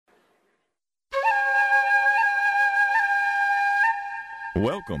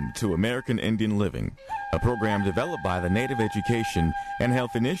Welcome to American Indian Living, a program developed by the Native Education and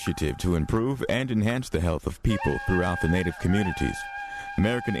Health Initiative to improve and enhance the health of people throughout the Native communities.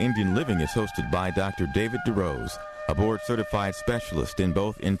 American Indian Living is hosted by Dr. David DeRose, a board-certified specialist in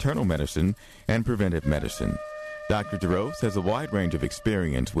both internal medicine and preventive medicine. Dr. DeRose has a wide range of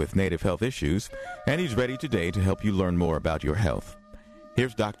experience with Native health issues, and he's ready today to help you learn more about your health.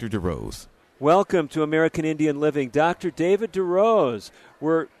 Here's Dr. DeRose. Welcome to American Indian Living. Dr. David DeRose.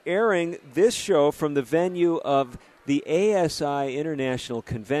 We're airing this show from the venue of the ASI International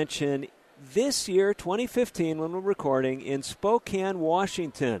Convention this year, 2015, when we're recording, in Spokane,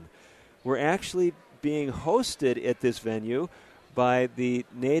 Washington. We're actually being hosted at this venue by the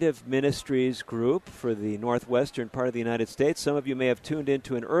Native Ministries Group for the northwestern part of the United States. Some of you may have tuned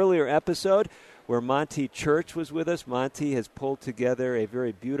into an earlier episode where Monty Church was with us. Monty has pulled together a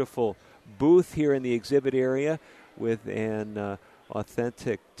very beautiful booth here in the exhibit area with an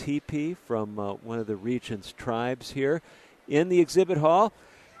authentic teepee from one of the region's tribes here in the exhibit hall.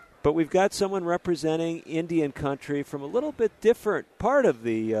 But we've got someone representing Indian country from a little bit different part of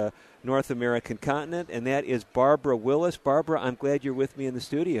the North American continent, and that is Barbara Willis. Barbara, I'm glad you're with me in the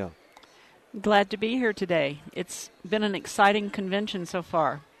studio. Glad to be here today. It's been an exciting convention so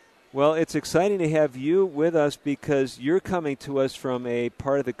far. Well, it's exciting to have you with us because you're coming to us from a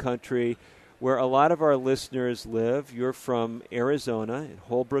part of the country where a lot of our listeners live. You're from Arizona,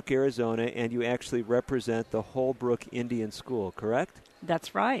 Holbrook, Arizona, and you actually represent the Holbrook Indian School, correct?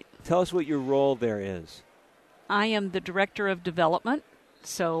 That's right. Tell us what your role there is. I am the Director of Development,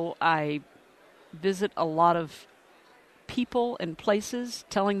 so I visit a lot of people and places,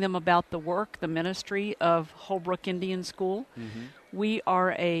 telling them about the work, the ministry of Holbrook Indian School. Mm-hmm. We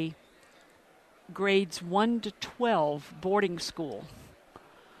are a grades 1 to 12 boarding school.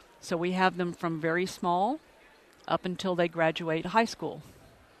 So we have them from very small up until they graduate high school.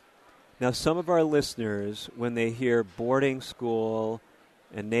 Now, some of our listeners, when they hear boarding school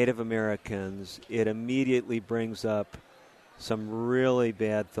and Native Americans, it immediately brings up some really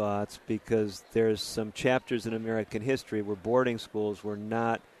bad thoughts because there's some chapters in American history where boarding schools were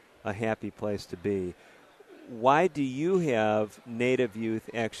not a happy place to be. Why do you have Native youth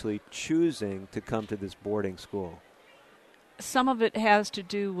actually choosing to come to this boarding school? Some of it has to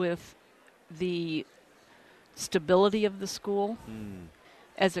do with the stability of the school.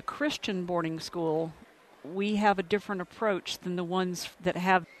 As a Christian boarding school, we have a different approach than the ones that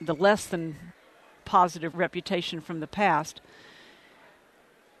have the less than positive reputation from the past.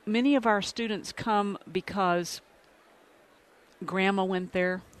 Many of our students come because Grandma went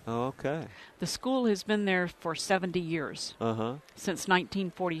there. Oh, okay. The school has been there for 70 years, since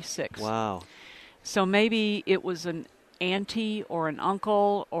 1946. Wow. So maybe it was an auntie or an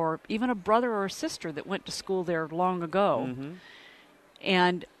uncle or even a brother or a sister that went to school there long ago. Mm-hmm.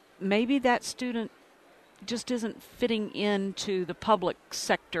 And maybe that student just isn't fitting into the public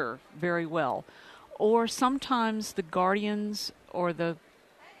sector very well. Or sometimes the guardians or the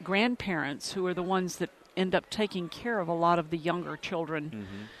grandparents, who are the ones that end up taking care of a lot of the younger children,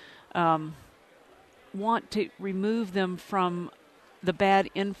 want to remove them from the bad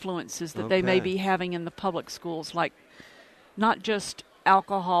influences that they may be having in the public schools, like not just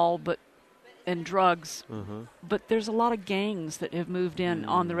alcohol and drugs, but there's a lot of gangs that have moved in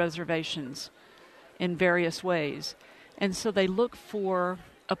on the reservations in various ways. And so they look for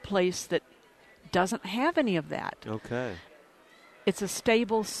a place that doesn't have any of that. Okay. It's a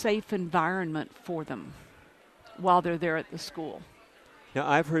stable, safe environment for them while they're there at the school. Now,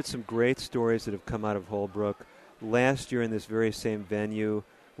 I've heard some great stories that have come out of Holbrook. Last year in this very same venue,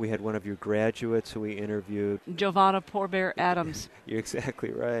 we had one of your graduates who we interviewed. Giovanna Poorbear Adams. You're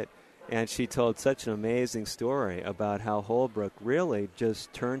exactly right. And she told such an amazing story about how Holbrook really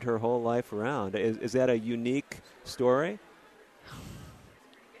just turned her whole life around. Is that a unique story?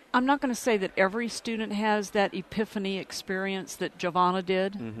 I'm not going to say that every student has that epiphany experience that Giovanna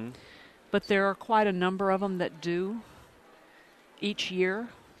did, but there are quite a number of them that do each year.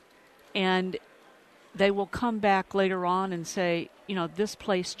 And they will come back later on and say, you know, this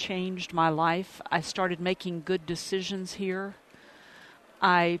place changed my life. I started making good decisions here.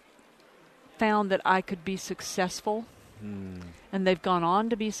 I found that I could be successful, and they've gone on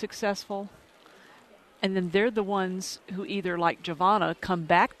to be successful. And then they're the ones who either, like Giovanna, come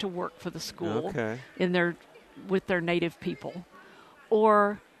back to work for the school with their native people,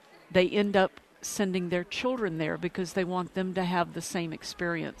 or they end up sending their children there because they want them to have the same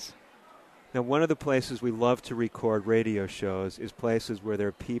experience. Now, one of the places we love to record radio shows is places where there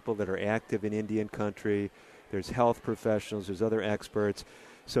are people that are active in Indian country. There's health professionals. There's other experts.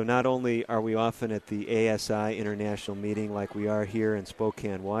 So not only are we often at the ASI International Meeting like we are here in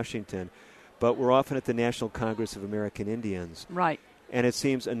Spokane, Washington, but we're often at the National Congress of American Indians. Right. And it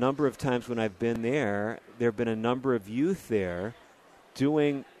seems a number of times when I've been there have been a number of youth there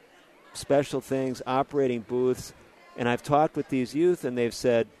doing special things, operating booths. And I've talked with these youth, and they've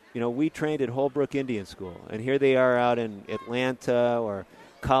said, we trained at Holbrook Indian School. And here they are out in Atlanta or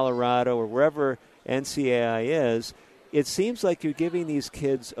Colorado or wherever NCAI is. It seems like you're giving these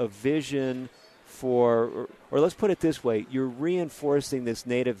kids a vision for, or let's put it this way, you're reinforcing this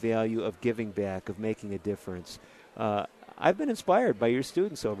native value of giving back, of making a difference. I've been inspired by your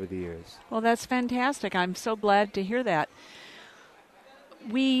students over the years. Well, that's fantastic. I'm so glad to hear that.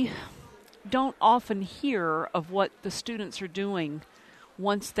 We don't often hear of what the students are doing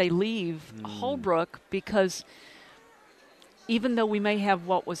once they leave Holbrook, because even though we may have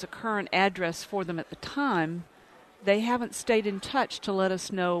what was a current address for them at the time, they haven't stayed in touch to let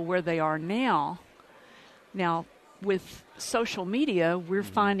us know where they are now. Now, with social media, we're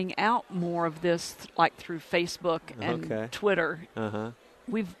finding out more of this, like through Facebook and Twitter. Uh-huh.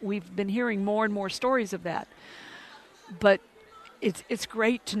 We've been hearing more and more stories of that. But it's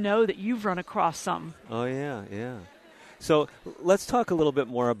great to know that you've run across some. Oh, yeah. So let's talk a little bit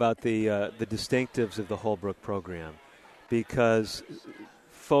more about the distinctives of the Holbrook program, because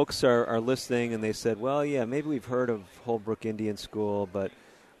folks are listening and they said, well, yeah, maybe we've heard of Holbrook Indian School, but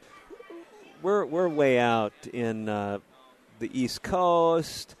we're way out in the East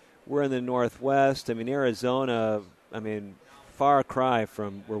Coast. We're in the Northwest. Arizona, far cry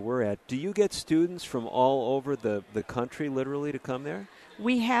from where we're at. Do you get students from all over the country, literally, to come there?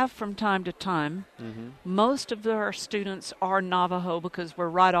 We have from time to time. Mm-hmm. Most of our students are Navajo because we're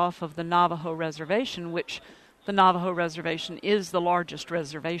right off of the Navajo Reservation, which the Navajo Reservation is the largest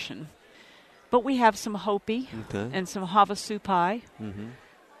reservation. But we have some Hopi and some Havasupai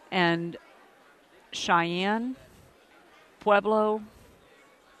and Cheyenne, Pueblo,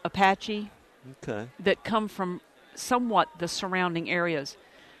 Apache that come from somewhat the surrounding areas.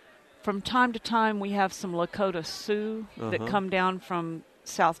 From time to time, we have some Lakota Sioux that come down from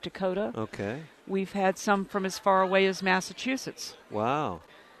South Dakota. Okay. We've had some from as far away as Massachusetts. Wow.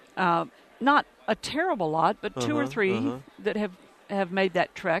 Not a terrible lot, but two or three that have made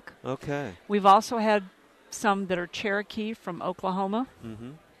that trek. Okay. We've also had some that are Cherokee from Oklahoma.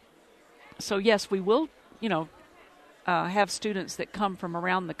 Mm-hmm. So, yes, we will, have students that come from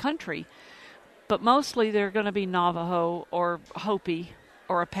around the country, but mostly they're going to be Navajo or Hopi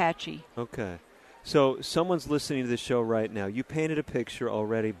or Apache. Okay. So someone's listening to the show right now. You painted a picture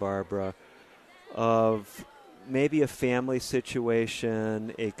already, Barbara, of maybe a family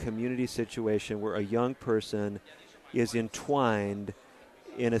situation, a community situation where a young person is entwined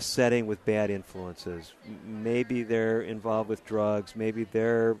in a setting with bad influences. Maybe they're involved with drugs. Maybe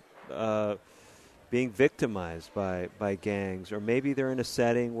they're being victimized by gangs. Or maybe they're in a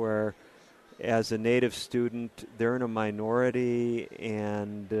setting where, as a Native student, they're in a minority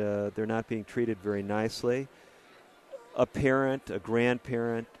and they're not being treated very nicely. A parent, a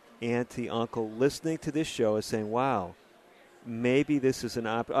grandparent, auntie, uncle, listening to this show is saying, wow, maybe this is an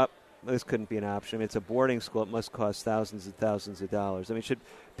option. This couldn't be an option. It's a boarding school. It must cost thousands and thousands of dollars. Should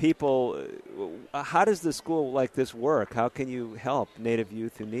people, how does the school like this work? How can you help Native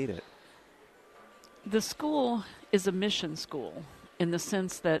youth who need it? The school is a mission school in the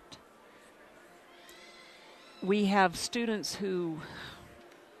sense that we have students who,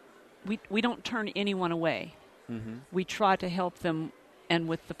 we don't turn anyone away. Mm-hmm. We try to help them and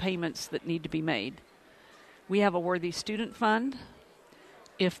with the payments that need to be made. We have a Worthy Student Fund.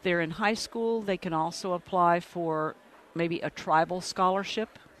 If they're in high school, they can also apply for maybe a tribal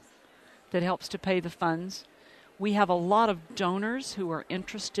scholarship that helps to pay the funds. We have a lot of donors who are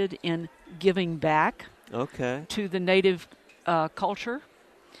interested in giving back to the Native culture.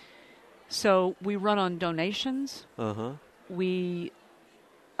 So we run on donations. We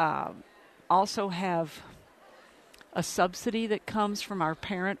also have a subsidy that comes from our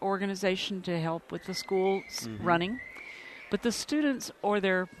parent organization to help with the school's running. But the students or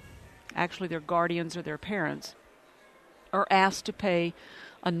their guardians or their parents are asked to pay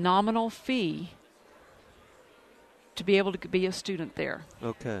a nominal fee to be able to be a student there.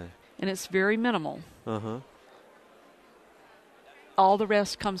 Okay. And it's very minimal. All the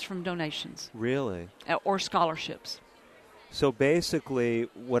rest comes from donations. Really? Or scholarships. So basically,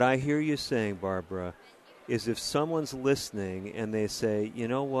 what I hear you saying, Barbara, is if someone's listening and they say, you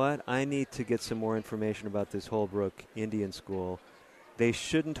know what, I need to get some more information about this Holbrook Indian School, they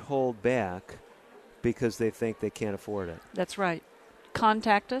shouldn't hold back because they think they can't afford it. That's right.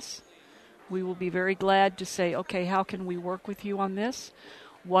 Contact us. We will be very glad to say, okay, how can we work with you on this?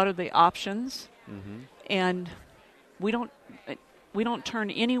 what are the options, Mm-hmm. and we don't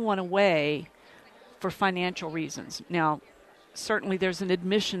turn anyone away for financial reasons. Now, certainly there's an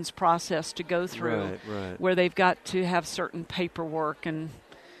admissions process to go through Right. where they've got to have certain paperwork and,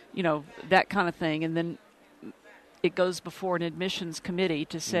 that kind of thing. And then it goes before an admissions committee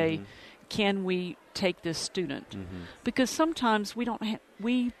to say, Mm-hmm. can we take this student? Mm-hmm. Because sometimes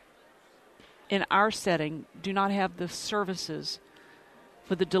we, in our setting, do not have the services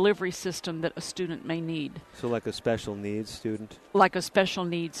for the delivery system that a student may need. So like a special needs student? Like a special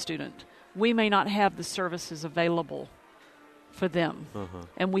needs student. We may not have the services available for them. Uh-huh.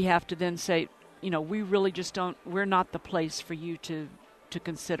 And we have to then say, we really just we're not the place for you to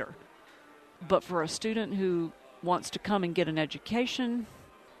consider. But for a student who wants to come and get an education,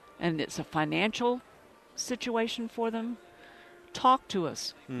 and it's a financial situation for them, talk to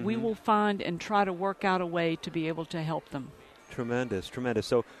us. Mm-hmm. We will find and try to work out a way to be able to help them. Tremendous.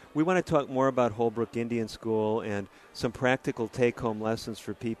 So we want to talk more about Holbrook Indian School and some practical take-home lessons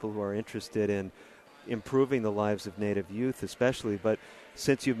for people who are interested in improving the lives of Native youth especially. But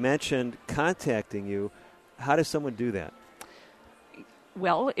since you've mentioned contacting you, how does someone do that?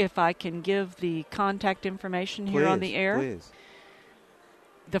 Well, if I can give the contact information here on the air. Please.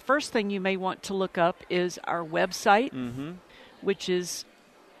 The first thing you may want to look up is our website, Mm-hmm. which is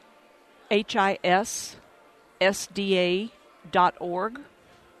HISSDA.org.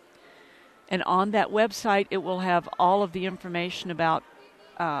 And on that website, it will have all of the information about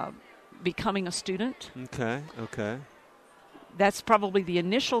becoming a student. Okay. That's probably the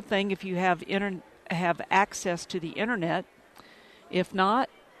initial thing if you have access to the internet. If not,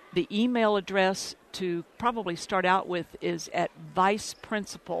 the email address to probably start out with is at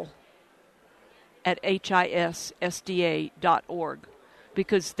viceprincipal@HISSDA.org,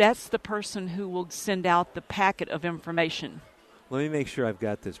 because that's the person who will send out the packet of information. Let me make sure I've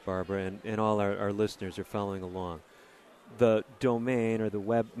got this, Barbara, and all our listeners are following along. The domain or the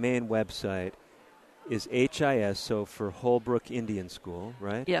main website is HIS, so for Holbrook Indian School,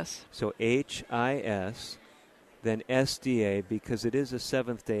 right? Yes. So HIS, then SDA, because it is a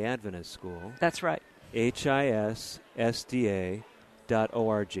Seventh-day Adventist school. That's right. HISSDA.org.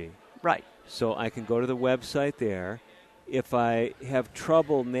 Right. So I can go to the website there. If I have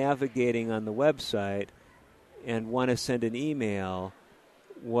trouble navigating on the website and want to send an email,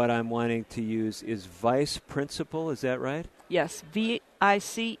 what I'm wanting to use is vice principal. Is that right? Yes. VICE.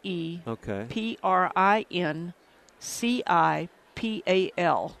 Okay. PRINCIPAL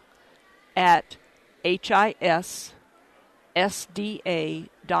at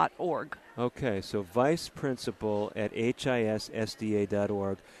HISSDA.org. Okay, so vice principal at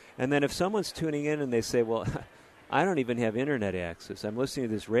HISSDA.org. And then if someone's tuning in and they say, well, I don't even have internet access. I'm listening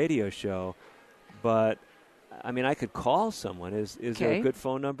to this radio show, but, I could call someone. Is there a good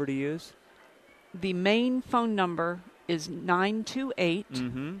phone number to use? The main phone number is 928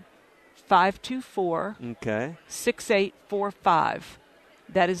 Mm-hmm. 524 Okay. 6845.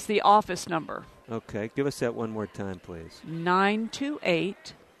 That is the office number. Okay, give us that one more time, please.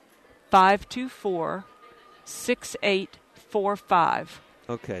 928 524 6845.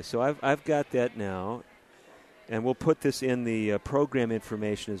 Okay, so I've got that now, and we'll put this in the program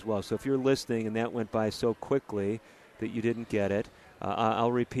information as well. So if you're listening and that went by so quickly that you didn't get it,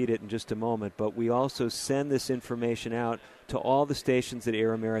 I'll repeat it in just a moment. But we also send this information out to all the stations that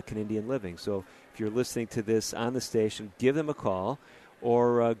air American Indian Living. So if you're listening to this on the station, give them a call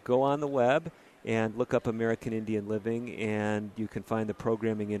or go on the web and look up American Indian Living, and you can find the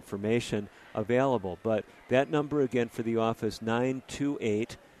programming information available. But that number again for the office,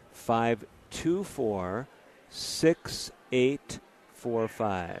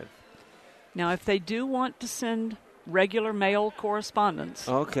 928-524-6845. Now, if they do want to send regular mail correspondence,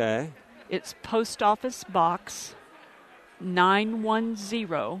 Okay. it's Post Office Box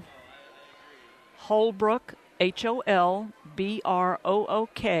 910, Holbrook,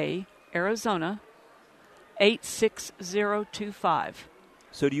 HOLBROOK, Arizona, 86025.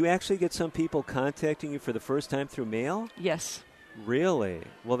 So do you actually get some people contacting you for the first time through mail? Yes. Really?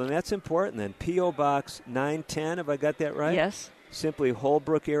 Well, then that's important then. P.O. Box 910, have I got that right? Yes. Simply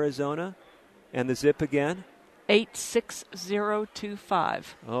Holbrook, Arizona. And the zip again?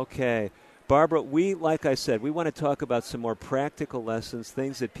 86025. Okay. Barbara, like I said, we want to talk about some more practical lessons,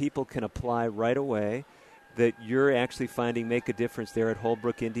 things that people can apply right away that you're actually finding make a difference there at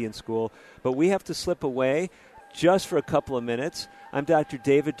Holbrook Indian School. But we have to slip away just for a couple of minutes. I'm Dr.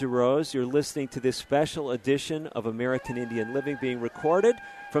 David DeRose. You're listening to this special edition of American Indian Living being recorded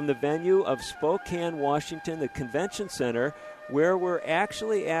from the venue of Spokane, Washington, the Convention Center, where we're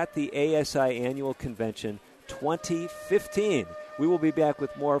actually at the ASI Annual Convention 2015. We will be back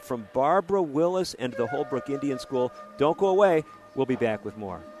with more from Barbara Willis and the Holbrook Indian School. Don't go away. We'll be back with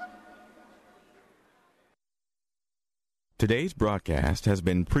more. Today's broadcast has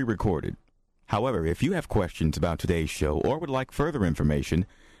been pre-recorded. However, if you have questions about today's show or would like further information,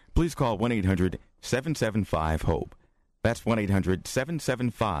 please call 1-800-775-HOPE. That's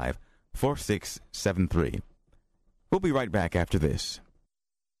 1-800-775-4673. We'll be right back after this.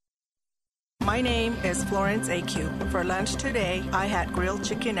 My name is Florence A.Q. For lunch today, I had grilled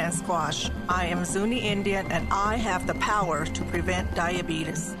chicken and squash. I am Zuni Indian, and I have the power to prevent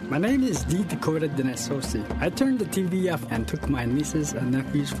diabetes. My name is D. Dakota Dinesosi. I turned the TV off and took my nieces and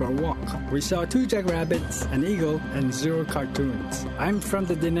nephews for a walk. We saw 2 jackrabbits, an eagle, and 0 cartoons. I'm from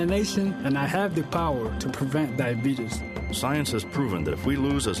the Dine Nation, and I have the power to prevent diabetes. Science has proven that if we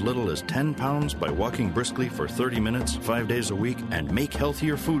lose as little as 10 pounds by walking briskly for 30 minutes, 5 days a week, and make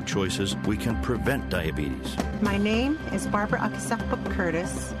healthier food choices, we can prevent diabetes. My name is Barbara Akisakpuk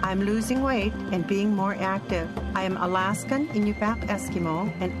Curtis. I'm losing weight and being more active. I am Alaskan Inupiaq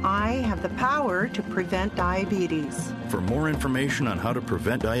Eskimo, and I have the power to prevent diabetes. For more information on how to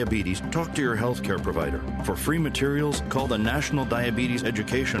prevent diabetes, talk to your healthcare provider. For free materials, call the National Diabetes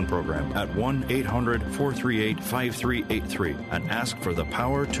Education Program at 1-800-438-5383 and ask for the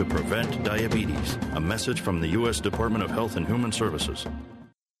power to prevent diabetes. A message from the U.S. Department of Health and Human Services.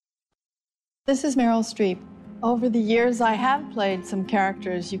 This is Meryl Streep. Over the years, I have played some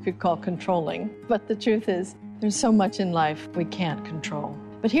characters you could call controlling, but the truth is, there's so much in life we can't control.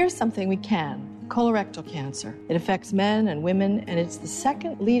 But here's something we can. Colorectal cancer. It affects men and women, and it's the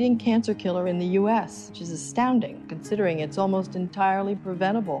second leading cancer killer in the U.S., which is astounding, considering it's almost entirely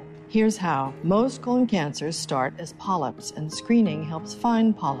preventable. Here's how. Most colon cancers start as polyps, and screening helps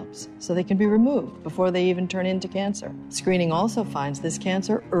find polyps so they can be removed before they even turn into cancer. Screening also finds this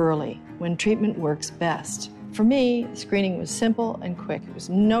cancer early, when treatment works best. For me, screening was simple and quick. It was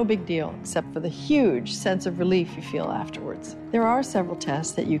no big deal, except for the huge sense of relief you feel afterwards. There are several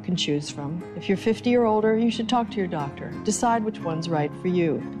tests that you can choose from. If you're 50 or older, you should talk to your doctor. Decide which one's right for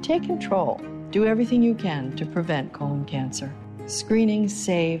you. Take control. Do everything you can to prevent colon cancer. Screening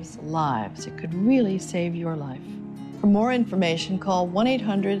saves lives. It could really save your life. For more information, call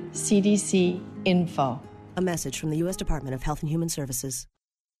 1-800-CDC-INFO. A message from the U.S. Department of Health and Human Services.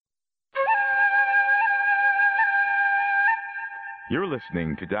 You're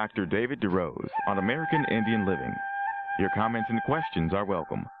listening to Dr. David DeRose on American Indian Living. Your comments and questions are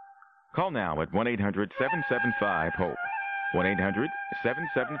welcome. Call now at 1-800-775-HOPE.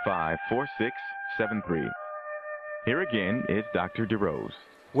 1-800-775-4673. Here again is Dr. DeRose.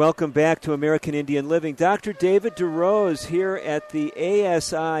 Welcome back to American Indian Living. Dr. David DeRose here at the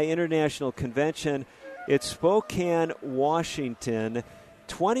ASI International Convention at Spokane, Washington.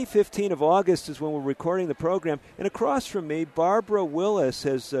 2015 of August is when we're recording the program. And across from me, Barbara Willis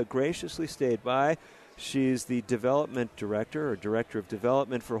has graciously stayed by. She's the development director or director of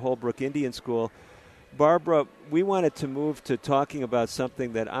development for Holbrook Indian School. Barbara, we wanted to move to talking about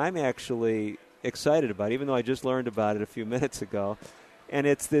something that I'm actually excited about, even though I just learned about it a few minutes ago. And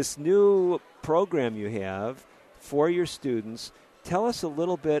it's this new program you have for your students. Tell us a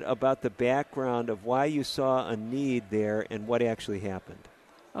little bit about the background of why you saw a need there and what actually happened.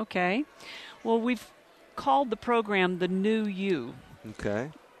 Okay. Well, we've called the program The New You.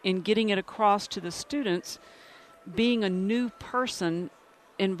 Okay. In getting it across to the students, being a new person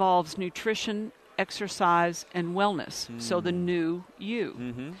involves nutrition, exercise, and wellness. So the new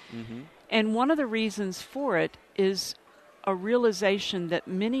you. And one of the reasons for it is a realization that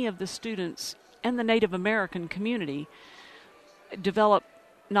many of the students and the Native American community develop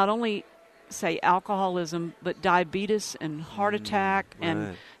not only, say, alcoholism, but diabetes and heart attack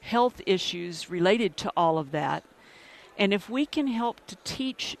and health issues related to all of that. And if we can help to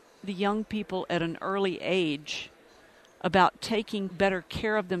teach the young people at an early age about taking better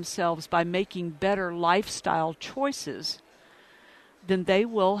care of themselves by making better lifestyle choices, then they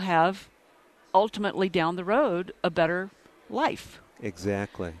will have, ultimately down the road, a better life.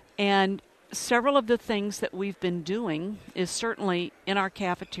 Exactly. And several of the things that we've been doing is certainly in our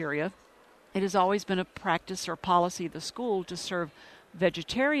cafeteria. It has always been a practice or policy of the school to serve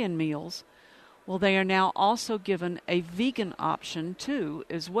vegetarian meals. Well, they are now also given a vegan option, too,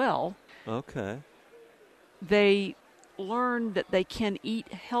 as well. Okay. They learn that they can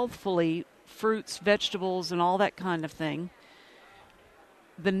eat healthfully fruits, vegetables, and all that kind of thing.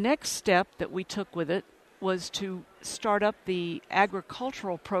 The next step that we took with it was to start up the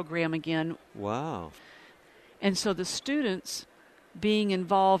agricultural program again. Wow. And so the students being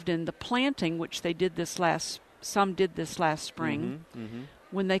involved in the planting, which they did some did this last spring,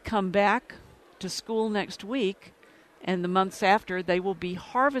 when they come back to school next week, And the months after, they will be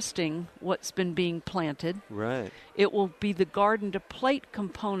harvesting what's been being planted. Right. It will be the garden to plate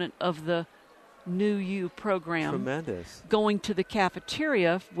component of the New You program. Tremendous. Going to the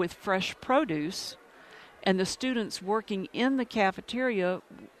cafeteria with fresh produce, and the students working in the cafeteria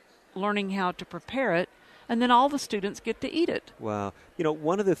learning how to prepare it, and then all the students get to eat it. Wow. You know,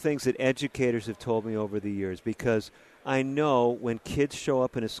 one of the things that educators have told me over the years, because I know when kids show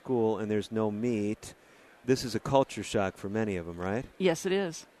up in a school and there's no meat, this is a culture shock for many of them, right? Yes, it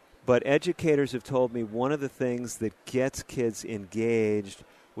is. But educators have told me one of the things that gets kids engaged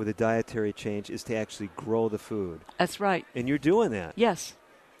with a dietary change is to actually grow the food. That's right. And you're doing that. Yes.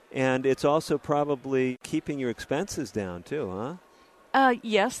 And it's also probably keeping your expenses down, too, huh?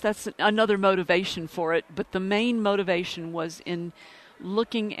 Yes, that's another motivation for it. But the main motivation was in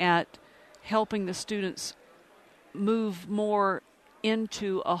looking at helping the students move more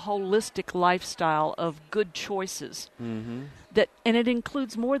into a holistic lifestyle of good choices. Mm-hmm. And it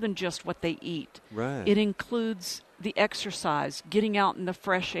includes more than just what they eat. Right. It includes the exercise, getting out in the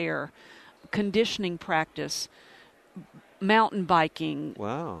fresh air, conditioning practice, mountain biking,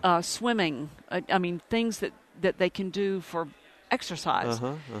 wow. Swimming. I mean, things that they can do for exercise.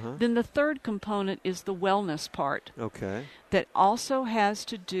 Then the third component is the wellness part. Okay. That also has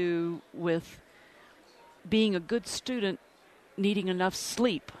to do with being a good student, needing enough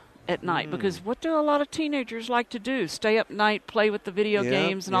sleep at night. Because what do a lot of teenagers like to do? Stay up night, play with the video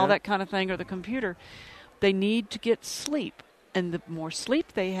games and all that kind of thing, or the computer. They need to get sleep. And the more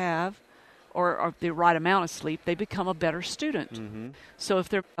sleep they have, or the right amount of sleep, they become a better student. Mm-hmm. So if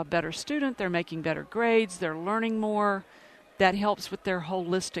they're a better student, they're making better grades, they're learning more. That helps with their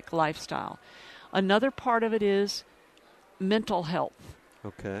holistic lifestyle. Another part of it is mental health.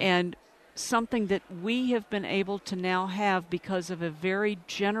 Okay. And something that we have been able to now have because of a very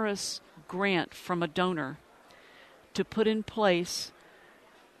generous grant from a donor to put in place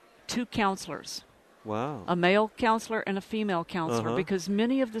 2 counselors. Wow. A male counselor and a female counselor, because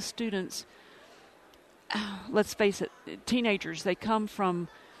many of the students, let's face it, teenagers, they come from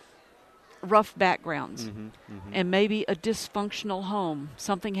rough backgrounds and maybe a dysfunctional home.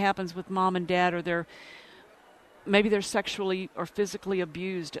 Something happens with mom and dad, or maybe they're sexually or physically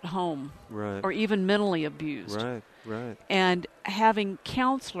abused at home, right, or even mentally abused. Right. And having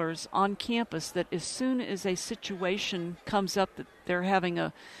counselors on campus that as soon as a situation comes up that they're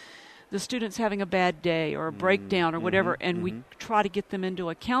having the student's having a bad day or a breakdown or whatever, and we try to get them into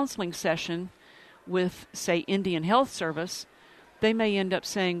a counseling session with, say, Indian Health Service, they may end up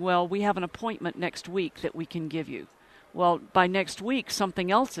saying, well, we have an appointment next week that we can give you. Well, by next week, something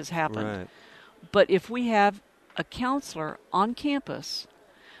else has happened. Right. But if we have a counselor on campus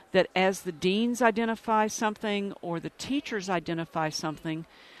that as the deans identify something or the teachers identify something,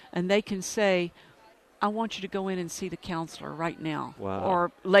 and they can say, I want you to go in and see the counselor right now. Wow.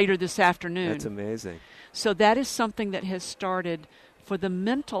 Or later this afternoon. That's amazing. So that is something that has started for the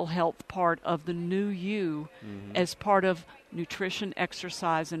mental health part of the New You as part of nutrition,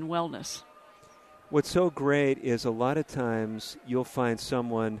 exercise, and wellness. What's so great is a lot of times you'll find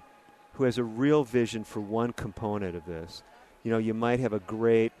someone who has a real vision for one component of this. You know, you might have a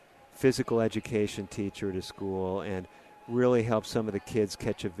great physical education teacher at a school and really help some of the kids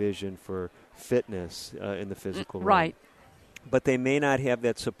catch a vision for fitness in the physical realm. Right. But they may not have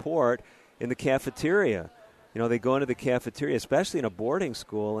that support in the cafeteria. You know, they go into the cafeteria, especially in a boarding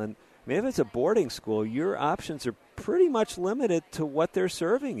school, and if it's a boarding school, your options are pretty much limited to what they're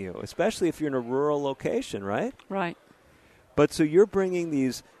serving you, especially if you're in a rural location, right? Right. But so you're bringing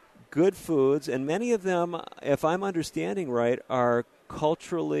these good foods, and many of them, if I'm understanding right, are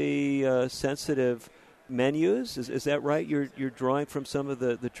culturally sensitive menus. Is that right? You're drawing from some of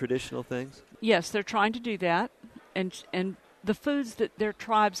the traditional things? Yes, they're trying to do that, and the foods that their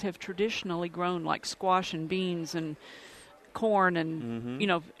tribes have traditionally grown, like squash and beans and corn and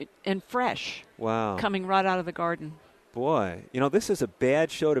and fresh. Wow. Coming right out of the garden. Boy, this is a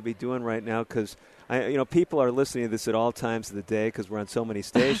bad show to be doing right now because people are listening to this at all times of the day because we're on so many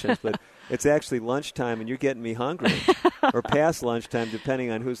stations, but it's actually lunchtime and you're getting me hungry or past lunchtime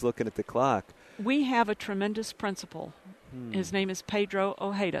depending on who's looking at the clock. We have a tremendous principal. His name is Pedro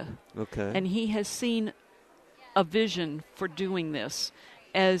Ojeda. Okay. And he has seen a vision for doing this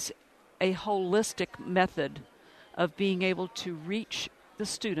as a holistic method of being able to reach the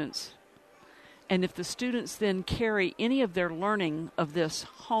students. And if the students then carry any of their learning of this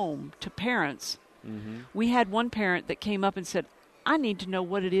home to parents, we had one parent that came up and said, I need to know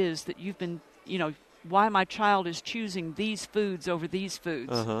what it is that you've been, why my child is choosing these foods over these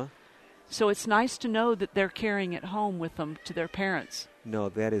foods. So it's nice to know that they're carrying it home with them to their parents. No,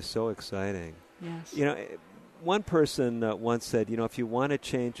 that is so exciting. Yes. One person once said, if you want to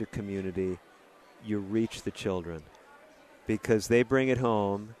change a community, you reach the children because they bring it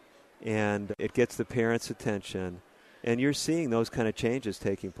home and it gets the parents' attention. And you're seeing those kind of changes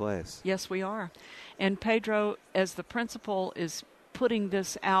taking place. Yes, we are. And Pedro, as the principal, is putting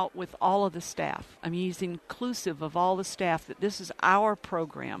this out with all of the staff. I mean, he's inclusive of all the staff that this is our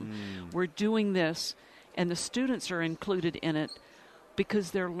program. We're doing this, and the students are included in it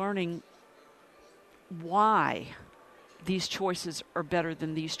because they're learning why these choices are better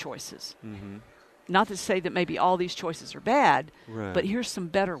than these choices. Mm-hmm. Not to say that maybe all these choices are bad, but here's some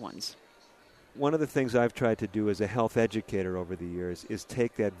better ones. One of the things I've tried to do as a health educator over the years is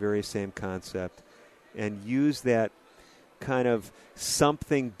take that very same concept and use that kind of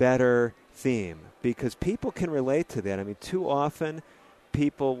something better theme, because people can relate to that. I mean, too often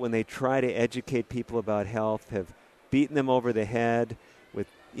people, when they try to educate people about health, have beaten them over the head with,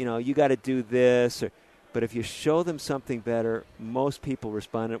 you got to do this. But if you show them something better, most people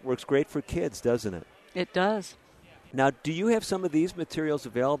respond. It works great for kids, doesn't it? It does. Now, do you have some of these materials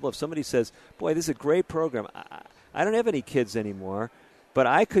available? If somebody says, boy, this is a great program. I don't have any kids anymore, but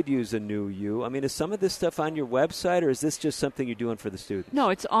I could use a new you. I mean, is some of this stuff on your website, or is this just something you're doing for the students? No,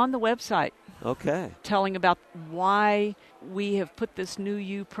 it's on the website. Okay. Telling about why we have put this new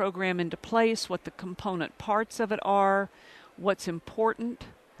you program into place, what the component parts of it are, what's important,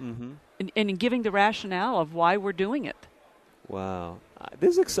 and giving the rationale of why we're doing it. Wow.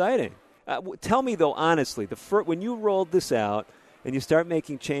 This is exciting. Tell me, though, honestly, when you rolled this out and you start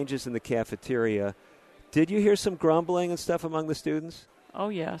making changes in the cafeteria, did you hear some grumbling and stuff among the students? Oh,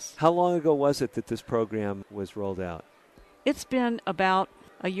 yes. How long ago was it that this program was rolled out? It's been about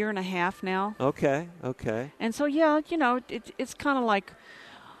a year and a half now. Okay. And so, it's kind of like,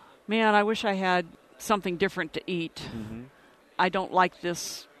 man, I wish I had something different to eat. Mm-hmm. I don't like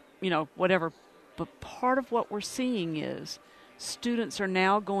this, whatever. But part of what we're seeing is students are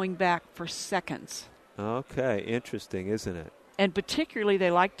now going back for seconds. Okay, interesting, isn't it? And particularly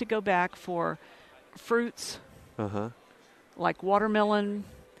they like to go back for fruits, like watermelon,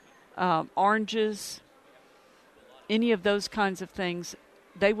 oranges, any of those kinds of things.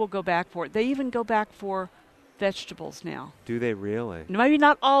 They will go back for it. They even go back for vegetables now. Do they really? Maybe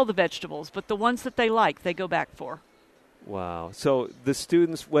not all the vegetables, but the ones that they like, they go back for. Wow. So the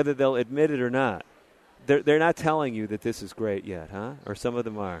students, whether they'll admit it or not, they're not telling you that this is great yet, huh? Or some of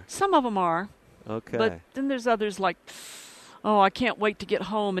them are? Some of them are. Okay. But then there's others like, I can't wait to get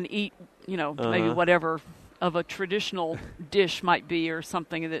home and eat, maybe whatever of a traditional dish might be, or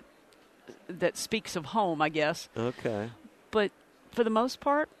something that speaks of home, I guess. Okay. But for the most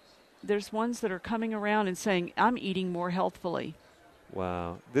part, there's ones that are coming around and saying, I'm eating more healthfully.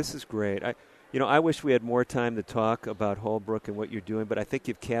 Wow. This is great. I wish we had more time to talk about Holbrook and what you're doing, but I think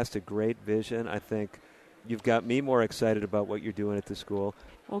you've cast a great vision. I think you've got me more excited about what you're doing at the school.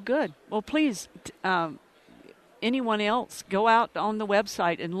 Well, good. Well, please, anyone else, go out on the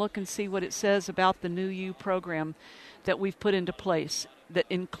website and look and see what it says about the New You program that we've put into place that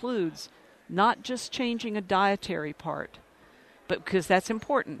includes not just changing a dietary part, but because that's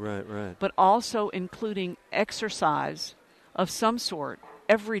important. Right. But also including exercise of some sort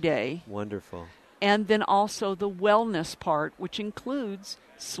every day. Wonderful. And then also the wellness part, which includes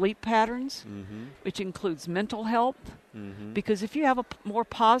sleep patterns, which includes mental health. Because if you have a more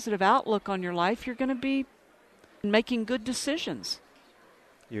positive outlook on your life, you're going to be making good decisions.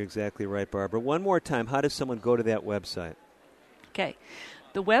 You're exactly right, Barbara. One more time, how does someone go to that website? Okay.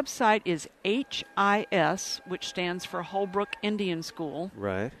 The website is HIS, which stands for Holbrook Indian School.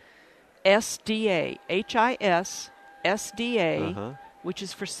 Right. SDA, HIS, SDA, which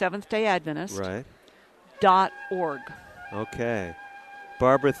is for Seventh-day Adventist. Right. .org. Okay.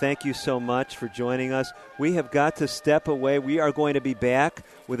 Barbara, thank you so much for joining us. We have got to step away. We are going to be back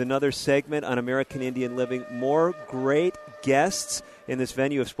with another segment on American Indian Living. More great guests in this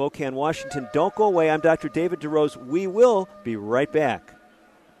venue of Spokane, Washington. Don't go away. I'm Dr. David DeRose. We will be right back.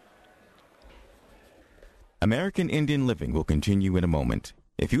 American Indian Living will continue in a moment.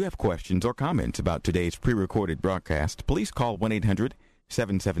 If you have questions or comments about today's pre-recorded broadcast, please call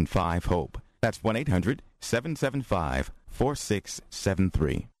 1-800-775-HOPE. That's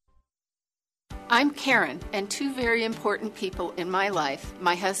 1-800-775-4673. I'm Karen, and two very important people in my life,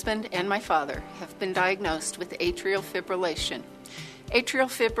 my husband and my father, have been diagnosed with atrial fibrillation. Atrial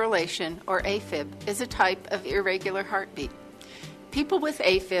fibrillation, or AFib, is a type of irregular heartbeat. People with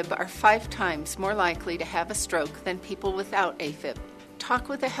AFib are 5 times more likely to have a stroke than people without AFib. Talk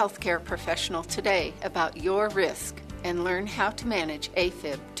with a healthcare professional today about your risk and learn how to manage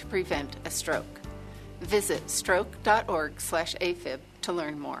AFib to prevent a stroke. Visit stroke.org/AFib to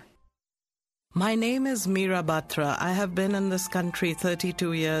learn more. My name is Meera Batra. I have been in this country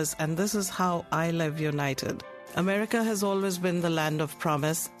 32 years, and this is how I live united. America has always been the land of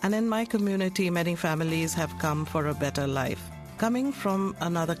promise, and in my community, many families have come for a better life. Coming from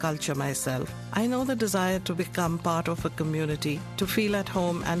another culture myself, I know the desire to become part of a community, to feel at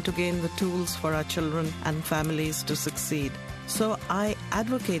home, and to gain the tools for our children and families to succeed. So I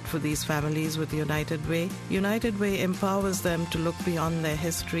advocate for these families with United Way. United Way empowers them to look beyond their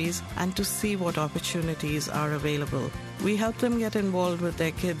histories and to see what opportunities are available. We help them get involved with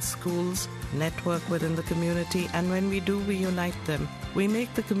their kids' schools, network within the community, and when we do, we unite them. We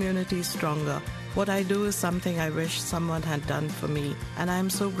make the community stronger. What I do is something I wish someone had done for me, and I am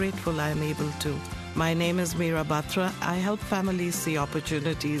so grateful I am able to. My name is Meera Batra. I help families see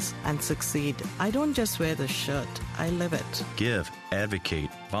opportunities and succeed. I don't just wear the shirt, I live it. Give, advocate,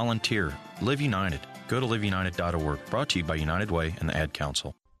 volunteer, Live United. Go to liveunited.org. Brought to you by United Way and the Ad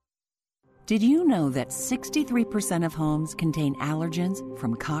Council. Did you know that 63% of homes contain allergens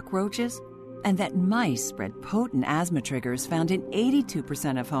from cockroaches? And that mice spread potent asthma triggers found in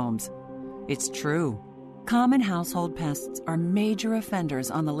 82% of homes? It's true. Common household pests are major offenders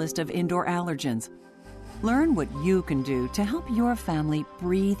on the list of indoor allergens. Learn what you can do to help your family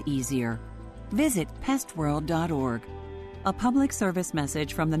breathe easier. Visit pestworld.org. A public service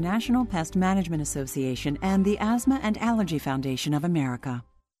message from the National Pest Management Association and the Asthma and Allergy Foundation of America.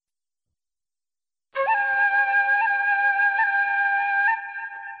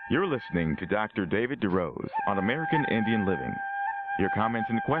 You're listening to Dr. David DeRose on American Indian Living. Your comments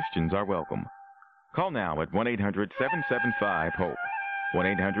and questions are welcome. Call now at 1-800-775-HOPE,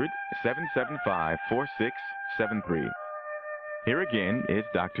 1-800-775-4673. Here again is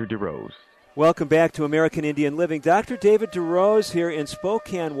Dr. DeRose. Welcome back to American Indian Living. Dr. David DeRose here in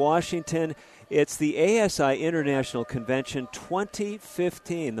Spokane, Washington. It's the ASI International Convention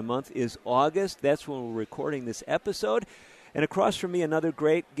 2015. The month is August. That's when we're recording this episode. And across from me, another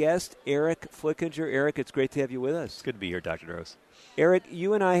great guest, Eric Flickinger. Eric, it's great to have you with us. It's good to be here, Dr. DeRose. Eric,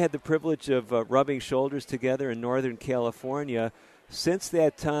 you and I had the privilege of rubbing shoulders together in Northern California. Since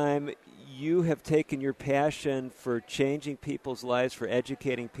that time, you have taken your passion for changing people's lives, for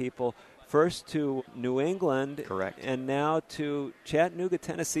educating people, first to New England. Correct. And now to Chattanooga,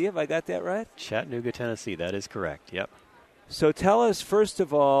 Tennessee. Have I got that right? Chattanooga, Tennessee. That is correct. Yep. So tell us, first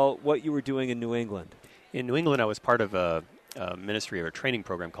of all, what you were doing in New England. In New England, I was part of a ministry or a training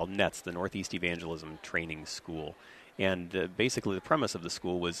program called NETS, the Northeast Evangelism Training School. And basically the premise of the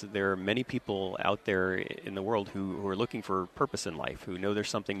school was there are many people out there in the world who are looking for purpose in life, who know there's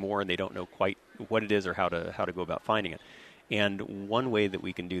something more and they don't know quite what it is or how to go about finding it. And one way that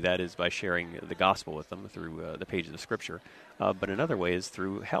we can do that is by sharing the gospel with them through the pages of Scripture. But another way is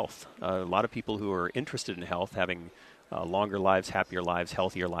through health. A lot of people who are interested in health, having longer lives, happier lives,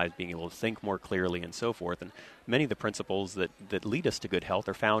 healthier lives, being able to think more clearly and so forth. And many of the principles that lead us to good health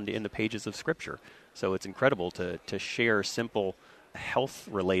are found in the pages of Scripture. So it's incredible to share simple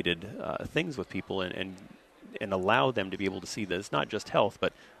health-related things with people and allow them to be able to see that it's not just health,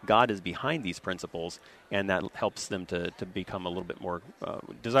 but God is behind these principles, and that helps them to become a little bit more,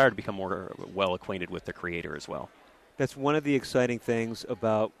 desire to become more well-acquainted with the Creator as well. That's one of the exciting things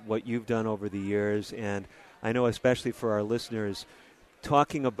about what you've done over the years, and I know especially for our listeners,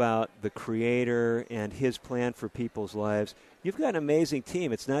 talking about the Creator and His plan for people's lives. You've got an amazing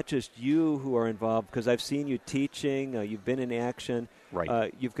team. It's not just you who are involved, because I've seen you teaching. You've been in action.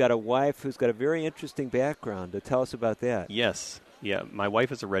 Right. You've got a wife who's got a very interesting background. Tell us about that. Yes. Yeah, my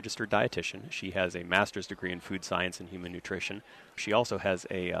wife is a registered dietitian. She has a master's degree in food science and human nutrition. She also has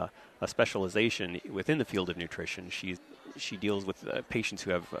a specialization within the field of nutrition. She deals with patients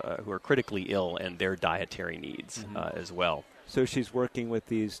who are critically ill and their dietary needs as well. So she's working with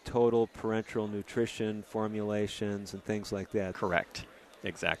these total parenteral nutrition formulations and things like that. Correct.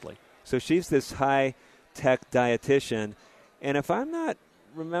 Exactly. So she's this high-tech dietitian. And if I'm not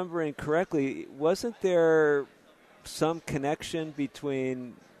remembering correctly, wasn't there some connection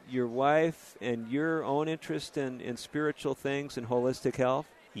between your wife and your own interest in spiritual things and holistic health?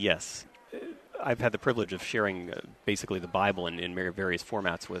 Yes. I've had the privilege of sharing basically the Bible in various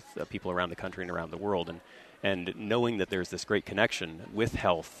formats with people around the country and around the world. And knowing that there's this great connection with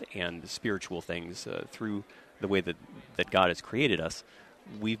health and spiritual things through the way that God has created us,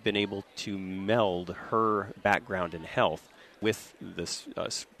 we've been able to meld her background in health with the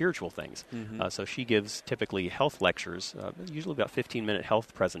spiritual things. Mm-hmm. So she gives typically health lectures, usually about 15-minute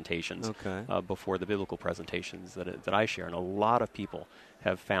health presentations before the biblical presentations that I share. And a lot of people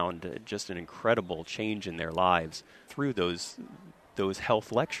have found just an incredible change in their lives through those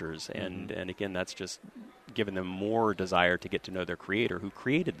health lectures. And again, that's just given them more desire to get to know their Creator who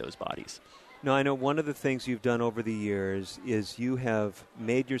created those bodies. Now, I know one of the things you've done over the years is you have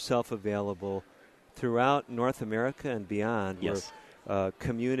made yourself available throughout North America and beyond. Yes. Where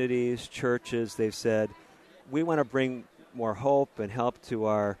communities, churches, they've said, we want to bring more hope and help to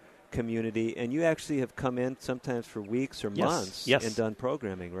our community, and you actually have come in sometimes for weeks or months and done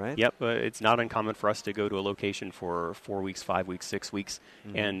programming, right? Yep. It's not uncommon for us to go to a location for 4 weeks, 5 weeks, 6 weeks,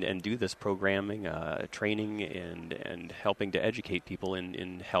 and do this programming, training, and helping to educate people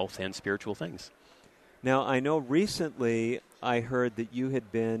in health and spiritual things. Now, I know recently I heard that you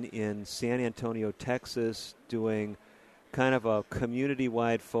had been in San Antonio, Texas, doing kind of a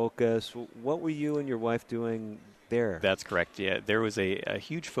community-wide focus. What were you and your wife doing there? That's correct. Yeah, there was a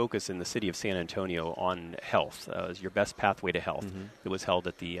huge focus in the city of San Antonio on health. It was Your Best Pathway to Health. It was held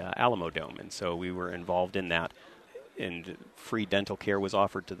at the Alamo Dome, and so we were involved in that. And free dental care was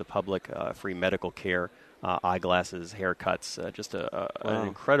offered to the public, free medical care, eyeglasses, haircuts, just an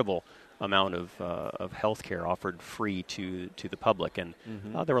incredible amount of health care offered free to the public. And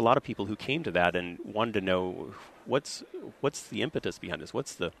there were a lot of people who came to that and wanted to know what's the impetus behind this?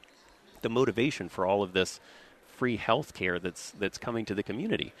 What's the motivation for all of this free health care that's coming to the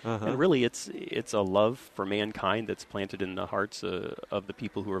community? And really, it's a love for mankind that's planted in the hearts of the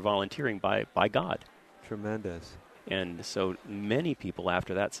people who are volunteering by God. Tremendous. And so many people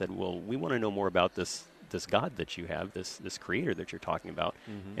after that said, well, we want to know more about this God that you have, this creator that you're talking about.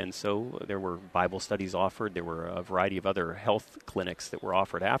 And so there were Bible studies offered. There were a variety of other health clinics that were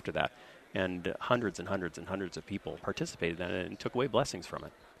offered after that. And hundreds and hundreds and hundreds of people participated in it and took away blessings from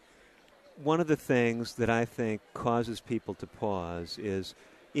it. One of the things that I think causes people to pause is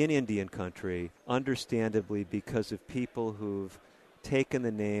in Indian country, understandably because of people who've taken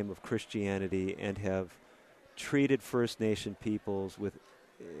the name of Christianity and have treated First Nation peoples with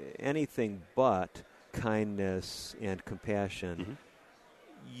anything but kindness and compassion.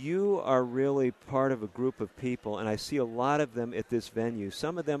 You are really part of a group of people, and I see a lot of them at this venue.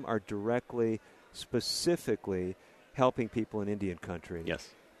 Some of them are directly, specifically helping people in Indian country. Yes.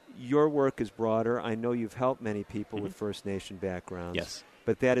 Your work is broader. I know you've helped many people with First Nation backgrounds. Yes.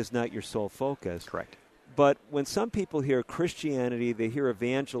 But that is not your sole focus. Correct. But when some people hear Christianity, they hear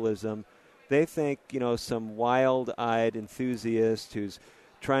evangelism, they think, some wild-eyed enthusiast who's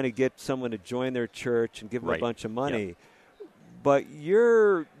trying to get someone to join their church and give them a bunch of money. Yep. But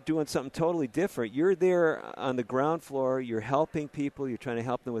you're doing something totally different. You're there on the ground floor. You're helping people. You're trying to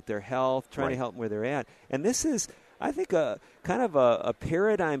help them with their health, trying to help them where they're at. And this is, I think, a kind of a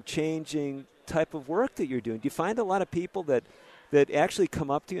paradigm-changing type of work that you're doing. Do you find a lot of people that actually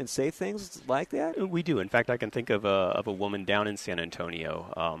come up to you and say things like that? We do. In fact, I can think of a woman down in San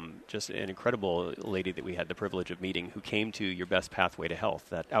Antonio, just an incredible lady that we had the privilege of meeting, who came to Your Best Pathway to Health,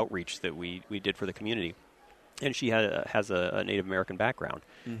 that outreach that we did for the community. And she has a Native American background.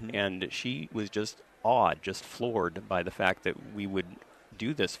 And she was just awed, just floored by the fact that we would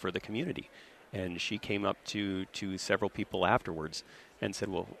do this for the community. And she came up to several people afterwards and said,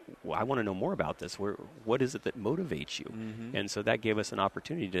 well, I want to know more about this. What is it that motivates you? And so that gave us an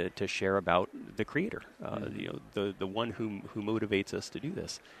opportunity to share about the Creator, the one who motivates us to do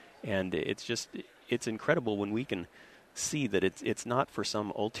this. And it's incredible when we can see that it's not for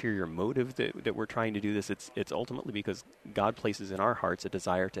some ulterior motive that we're trying to do this. It's ultimately because God places in our hearts a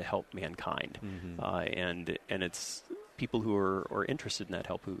desire to help mankind. And it's people who are interested in that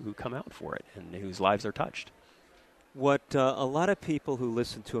help who come out for it and whose lives are touched. What a lot of people who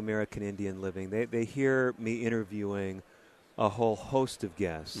listen to American Indian Living, they hear me interviewing a whole host of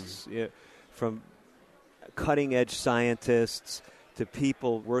guests, from cutting-edge scientists to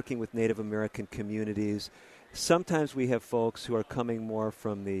people working with Native American communities. Sometimes we have folks who are coming more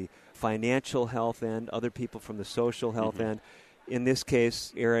from the financial health end, other people from the social health end. In this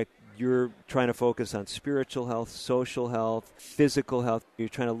case, Eric, you're trying to focus on spiritual health, social health, physical health. You're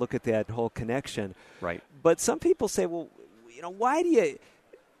trying to look at that whole connection. Right. But some people say, well, why do you...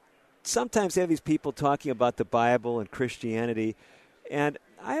 Sometimes they have these people talking about the Bible and Christianity, and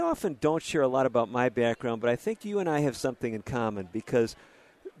I often don't share a lot about my background, but I think you and I have something in common, because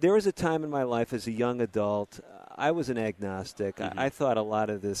there was a time in my life as a young adult, I was an agnostic. I thought a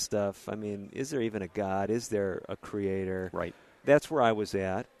lot of this stuff, is there even a God? Is there a creator? Right. That's where I was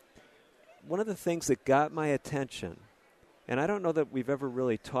at. One of the things that got my attention, and I don't know that we've ever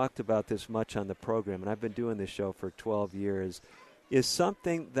really talked about this much on the program, and I've been doing this show for 12 years, is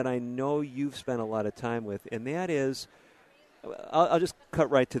something that I know you've spent a lot of time with, and that is, I'll just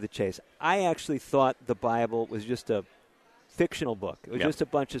cut right to the chase. I actually thought the Bible was just a fictional book. It was just a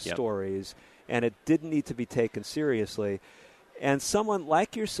bunch of stories, and it didn't need to be taken seriously. And someone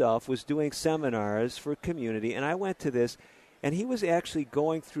like yourself was doing seminars for community, and I went to this, and he was actually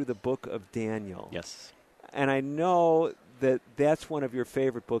going through the book of Daniel. Yes. And I know that that's one of your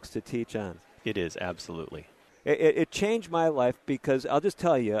favorite books to teach on. It is, absolutely. It changed my life because I'll just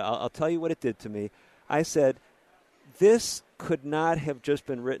tell you, I'll tell you what it did to me. I said, this could not have just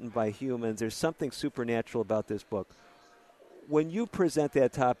been written by humans. There's something supernatural about this book. When you present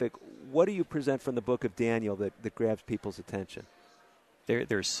that topic, what do you present from the book of Daniel that grabs people's attention?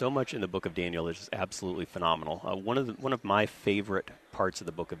 There's so much in the book of Daniel that's just absolutely phenomenal. One of my favorite parts of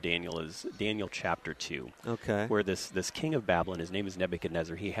the book of Daniel is Daniel chapter 2, okay, where this king of Babylon, his name is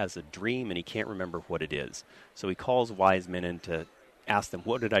Nebuchadnezzar, he has a dream and he can't remember what it is. So he calls wise men in to ask them,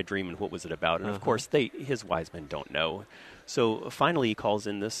 what did I dream and what was it about? And of course, his wise men don't know. So finally he calls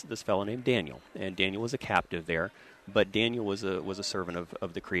in this fellow named Daniel, and Daniel was a captive there, but Daniel was a servant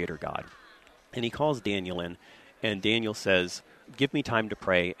of the Creator God. And he calls Daniel in, and Daniel says, give me time to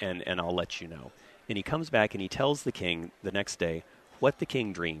pray, and I'll let you know. And he comes back and he tells the king the next day what the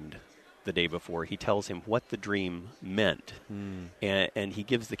king dreamed the day before. He tells him what the dream meant, and he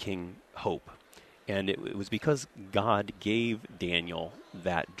gives the king hope. And it was because God gave Daniel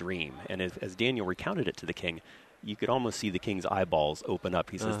that dream. And as Daniel recounted it to the king, you could almost see the king's eyeballs open up.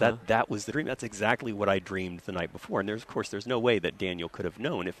 He says, that was the dream. That's exactly what I dreamed the night before. And there's no way that Daniel could have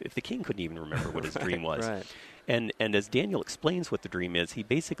known if the king couldn't even remember what his dream was. Right. And as Daniel explains what the dream is, he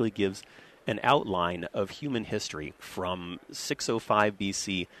basically gives an outline of human history from 605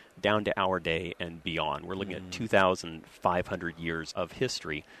 BC down to our day and beyond. We're looking at 2,500 years of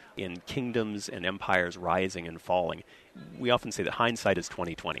history in kingdoms and empires rising and falling. We often say that hindsight is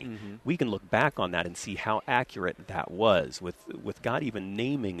 20/20. We can look back on that and see how accurate that was, with God even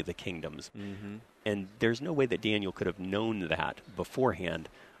naming the kingdoms. And there's no way that Daniel could have known that beforehand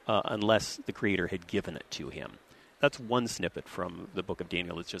unless the Creator had given it to him. That's one snippet from the book of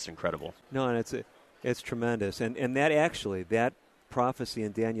Daniel. It's just incredible. No, and it's tremendous. And that prophecy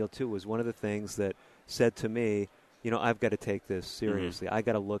in Daniel 2 was one of the things that said to me, I've got to take this seriously. I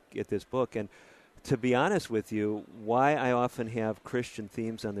got to look at this book. And to be honest with you, why I often have Christian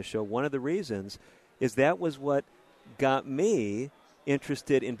themes on the show, one of the reasons is that was what got me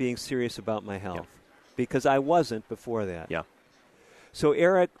interested in being serious about my health, because I wasn't before that. Yeah. So,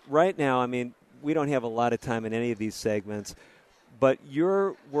 Eric, right now, we don't have a lot of time in any of these segments, but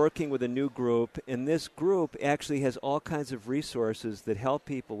you're working with a new group, and this group actually has all kinds of resources that help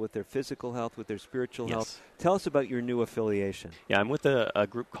people with their physical health, with their spiritual health. Tell us about your new affiliation. Yeah, I'm with a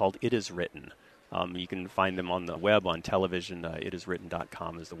group called It Is Written. You can find them on the web, on television.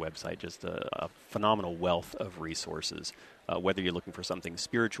 Itiswritten.com is the website. Just a phenomenal wealth of resources. Whether you're looking for something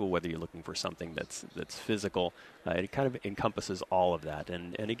spiritual, whether you're looking for something that's physical, it kind of encompasses all of that.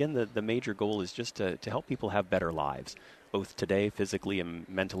 And again, the major goal is just to help people have better lives, both today, physically and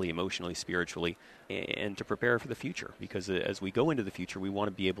mentally, emotionally, spiritually, and to prepare for the future. Because as we go into the future, we want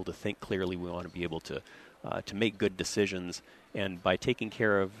to be able to think clearly. We want to be able to make good decisions. And by taking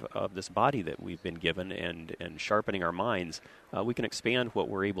care of this body that we've been given and sharpening our minds, we can expand what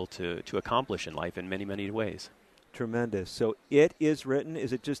we're able to accomplish in life in many, many ways. Tremendous. So It Is Written.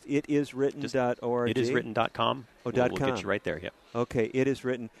 Is it just itiswritten.org? Itiswritten.com. Oh, we'll get you right there, yep. Okay, It Is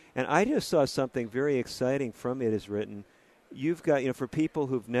Written. And I just saw something very exciting from It Is Written. You've got, for people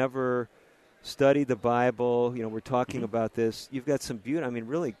who've never studied the Bible, we're talking about this, you've got some beautiful,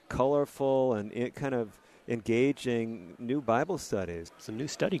 really colorful and kind of engaging new Bible studies. Some new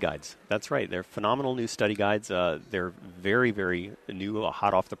study guides. That's right. They're phenomenal new study guides. They're very, very new,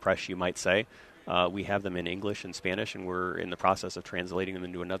 hot off the press, you might say. We have them in English and Spanish, and we're in the process of translating them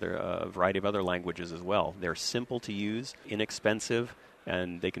into another variety of other languages as well. They're simple to use, inexpensive,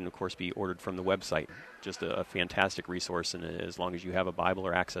 and they can, of course, be ordered from the website. Just a fantastic resource, and as long as you have a Bible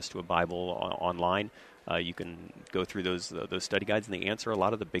or access to a Bible online, you can go through those study guides, and they answer a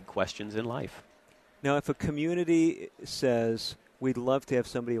lot of the big questions in life. Now, if a community says, we'd love to have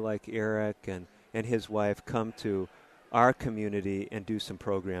somebody like Eric and his wife come to our community and do some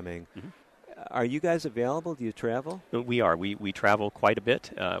programming, are you guys available? Do you travel? We are. We travel quite a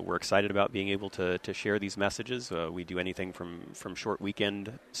bit. We're excited about being able to share these messages. We do anything from short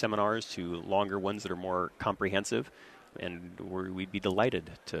weekend seminars to longer ones that are more comprehensive. And we'd be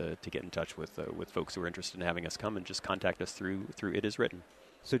delighted to get in touch with folks who are interested in having us come, and just contact us through It Is Written.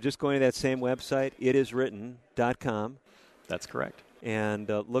 So just going to that same website, itiswritten.com. That's correct. And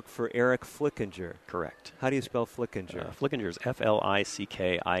look for Eric Flickinger. Correct. How do you spell Flickinger? Flickinger is Flickinger.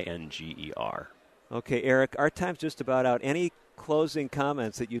 Okay, Eric, our time's just about out. Any closing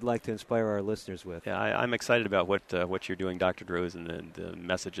comments that you'd like to inspire our listeners with? Yeah, I'm excited about what you're doing, Dr. Droz, and the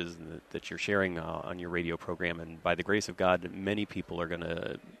messages that you're sharing on your radio program. And by the grace of God, many people are going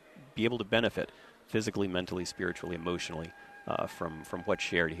to be able to benefit physically, mentally, spiritually, emotionally from what's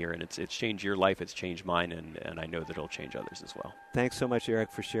shared here. And it's changed your life, it's changed mine, and I know that it'll change others as well. Thanks so much,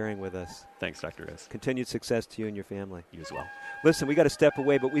 Eric, for sharing with us. Thanks, Dr. Riz. Continued success to you and your family. You as well. Listen, we got to step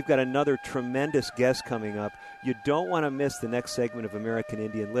away, but we've got another tremendous guest coming up. You don't want to miss the next segment of American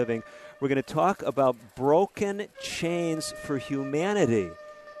Indian Living. We're going to talk about broken chains for humanity.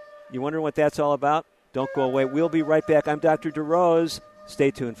 You wondering what that's all about? Don't go away. We'll be right back. I'm Dr. DeRose.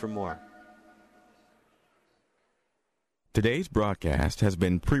 Stay tuned for more. Today's broadcast has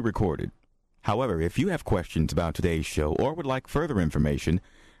been pre-recorded. However, if you have questions about today's show or would like further information,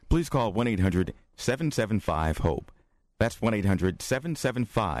 please call 1-800-775-HOPE. That's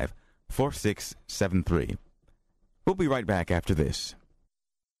 1-800-775-4673. We'll be right back after this.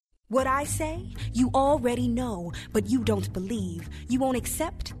 What I say, you already know, but you don't believe. You won't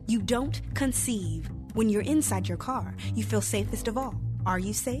accept, you don't conceive. When you're inside your car, you feel safest of all. Are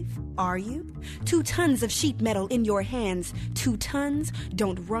you safe? Are you? 2 tons of sheet metal in your hands. 2 tons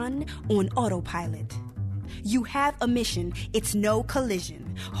don't run on autopilot. You have a mission. It's no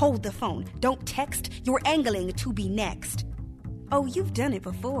collision. Hold the phone. Don't text. You're angling to be next. Oh, you've done it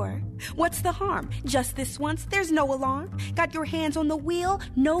before. What's the harm? Just this once, there's no alarm. Got your hands on the wheel?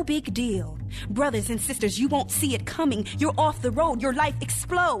 No big deal. Brothers and sisters, you won't see it coming. You're off the road. Your life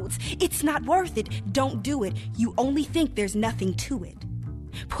explodes. It's not worth it. Don't do it. You only think there's nothing to it.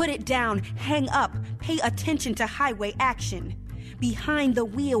 Put it down. Hang up. Pay attention to highway action. Behind the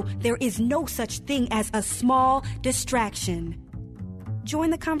wheel, there is no such thing as a small distraction.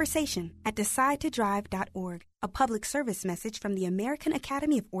 Join the conversation at decidetodrive.org, a public service message from the American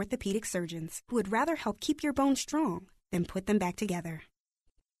Academy of Orthopedic Surgeons, who would rather help keep your bones strong than put them back together.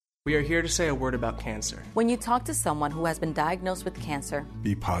 We are here to say a word about cancer. When you talk to someone who has been diagnosed with cancer,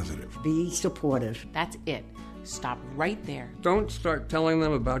 be positive. Be supportive. That's it. Stop right there. Don't start telling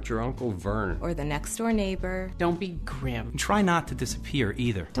them about your Uncle Vern. Or the next door neighbor. Don't be grim. And try not to disappear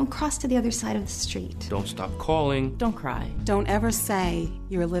either. Don't cross to the other side of the street. Don't stop calling. Don't cry. Don't ever say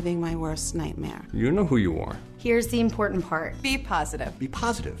you're living my worst nightmare. You know who you are. Here's the important part. Be positive. Be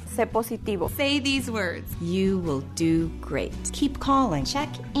positive. Sé positivo. Say these words. You will do great. Keep calling. Check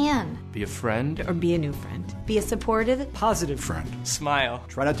in. Be a friend. Or be a new friend. Be a supportive, positive friend. Smile.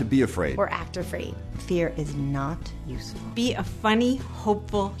 Try not to be afraid. Or act afraid. Fear is not useful. Be a funny,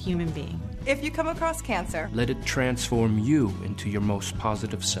 hopeful human being. If you come across cancer, let it transform you into your most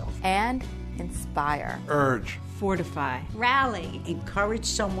positive self. And inspire. Urge. Fortify. Rally. Encourage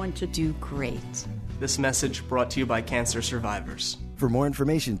someone to do great. This message brought to you by cancer survivors. For more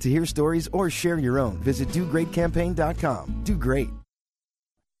information, to hear stories, or share your own, visit DoGreatCampaign.com. Do great.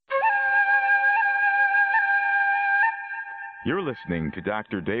 You're listening to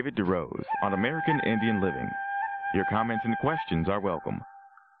Dr. David DeRose on American Indian Living. Your comments and questions are welcome.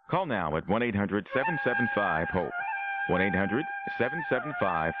 Call now at 1-800-775-HOPE.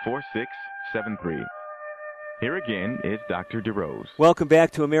 1-800-775-4673. Here again is Dr. DeRose. Welcome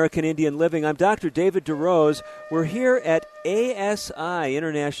back to American Indian Living. I'm Dr. David DeRose. We're here at ASI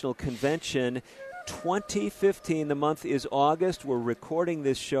International Convention 2015. The month is August. We're recording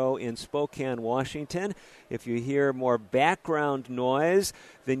this show in Spokane, Washington. If you hear more background noise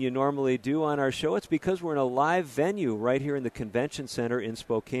than you normally do on our show, it's because we're in a live venue right here in the Convention Center in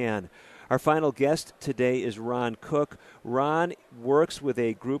Spokane. Our final guest today is Ron Cook. Ron works with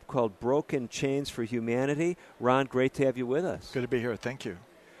a group called Broken Chains for Humanity. Ron, great to have you with us. Good to be here. Thank you.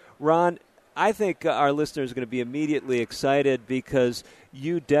 Ron, I think our listeners are going to be immediately excited because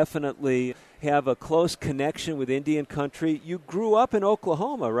you definitely have a close connection with Indian country. You grew up in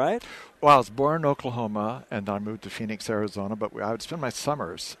Oklahoma, right? Well, I was born in Oklahoma, and I moved to Phoenix, Arizona, but I would spend my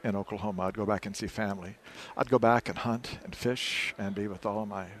summers in Oklahoma. I'd go back and see family. I'd go back and hunt and fish and be with all of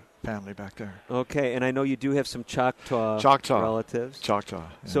my family back there. Okay, and I know you do have some Choctaw relatives. Choctaw. Yeah.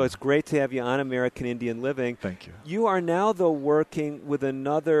 So it's great to have you on American Indian Living. Thank you. You are now, though, working with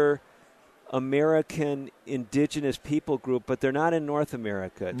another American indigenous people group, but they're not in North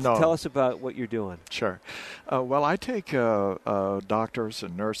America. No. Tell us about what you're doing. Sure. Well, I take doctors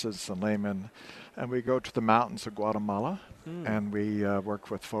and nurses and laymen, and we go to the mountains of Guatemala, and we work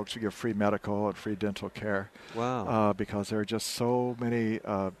with folks who give free medical and free dental care. Wow. Because there are just so many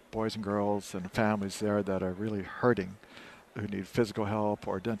boys and girls and families there that are really hurting, who need physical help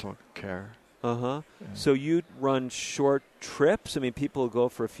or dental care. Uh-huh. Yeah. So you run short trips? I mean, people go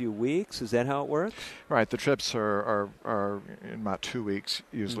for a few weeks. Is that how it works? Right. The trips are in about 2 weeks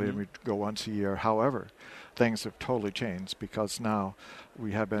usually, and we go once a year. However, things have totally changed because now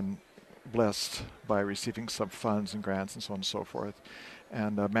we have been blessed by receiving some funds and grants and so on and so forth.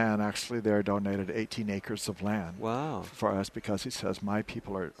 And a man actually there donated 18 acres of land for us because he says, my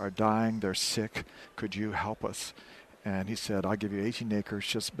people are dying, they're sick, could you help us? And he said, I'll give you 18 acres,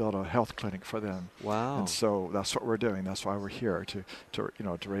 just build a health clinic for them. Wow. And so that's what we're doing. That's why we're here, to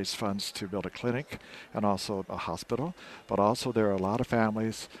raise funds to build a clinic and also a hospital. But also there are a lot of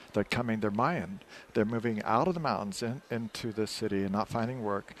families that are coming, they're Mayan. They're moving out of the mountains into the city and not finding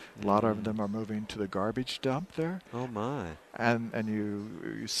work. A lot of them are moving to the garbage dump there. Oh, my. And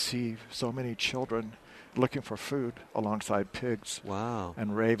you see so many children looking for food alongside pigs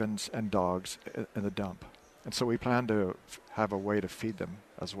and ravens and dogs in the dump. And so we plan to have a way to feed them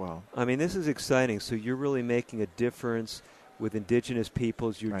as well. I mean, this is exciting. So you're really making a difference with indigenous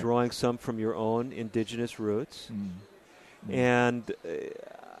peoples. You're drawing some from your own indigenous roots. And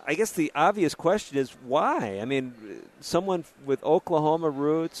I guess the obvious question is why? I mean, someone with Oklahoma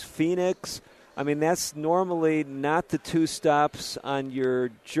roots, Phoenix, I mean, that's normally not the two stops on your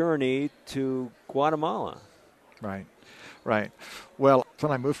journey to Guatemala. Right. Well,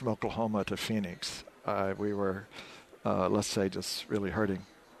 when I moved from Oklahoma to Phoenix, we were, let's say, just really hurting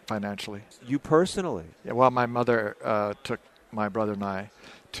financially. You personally? Yeah, well, my mother took my brother and I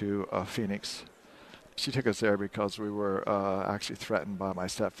to Phoenix. She took us there because we were actually threatened by my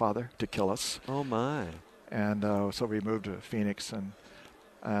stepfather to kill us. Oh, my. And so we moved to Phoenix and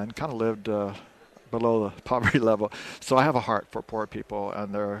kind of lived below the poverty level. So I have a heart for poor people,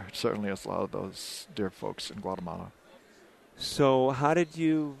 and there certainly is a lot of those dear folks in Guatemala. So how did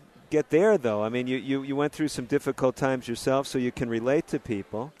you get there, though? I mean, you went through some difficult times yourself, so you can relate to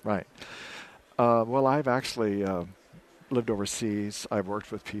people. Right. Well, I've actually lived overseas. I've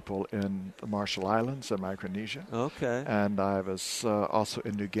worked with people in the Marshall Islands and Micronesia. Okay. And I was also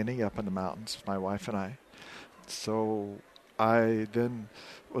in New Guinea up in the mountains, my wife and I. So I then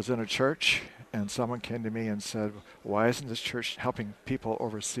was in a church, and someone came to me and said, why isn't this church helping people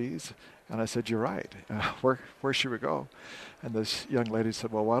overseas? And I said, you're right. Where should we go? And this young lady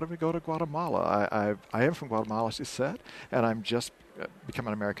said, well, why don't we go to Guatemala? I am from Guatemala, she said, and I'm just become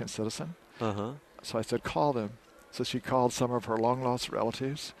an American citizen. Uh-huh. So I said, call them. So she called some of her long-lost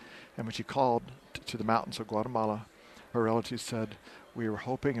relatives, and when she called to the mountains of Guatemala, her relatives said, we were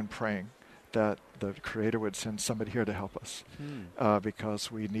hoping and praying that the Creator would send somebody here to help us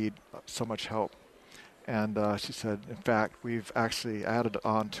because we need so much help. And she said, in fact, we've actually added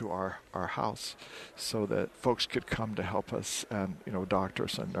on to our house so that folks could come to help us, and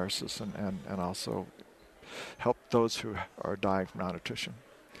doctors and nurses, and also help those who are dying from malnutrition.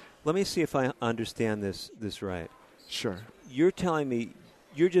 Let me see if I understand this right. Sure. You're telling me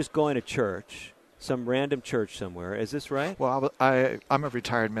you're just going to church, some random church somewhere. Is this right? Well, I'm a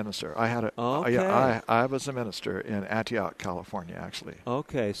retired minister. I was a minister in Antioch, California, actually.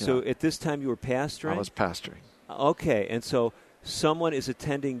 Okay. So at this time you were pastoring? I was pastoring. Okay. And so someone is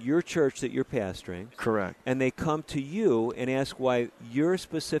attending your church that you're pastoring. Correct. And they come to you and ask why your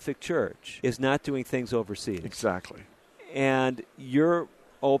specific church is not doing things overseas. Exactly. And you're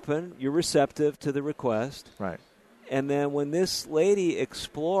open, you're receptive to the request. Right. And then when this lady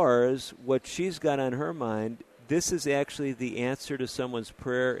explores what she's got on her mind, this is actually the answer to someone's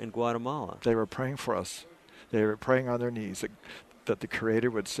prayer in Guatemala. They were praying for us. They were praying on their knees that the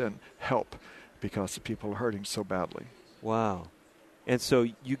Creator would send help because the people are hurting so badly. Wow. And so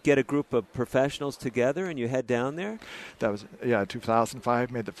you get a group of professionals together and you head down there? That was, 2005,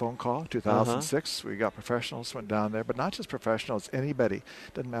 made the phone call. 2006, we got professionals, went down there. But not just professionals, anybody.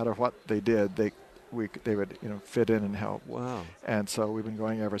 Doesn't matter what they did, they would fit in and help. Wow. And so we've been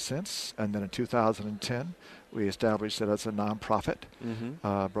going ever since. And then in 2010, we established it as a nonprofit,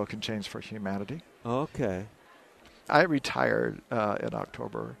 Broken Chains for Humanity. Okay. I retired in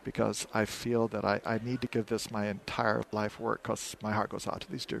October because I feel that I need to give this my entire life work because my heart goes out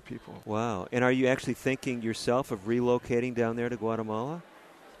to these dear people. Wow. And are you actually thinking yourself of relocating down there to Guatemala?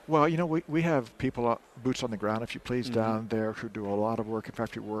 Well, we have people, boots on the ground, if you please, down there who do a lot of work. In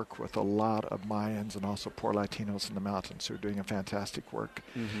fact, we work with a lot of Mayans and also poor Latinos in the mountains who are doing a fantastic work.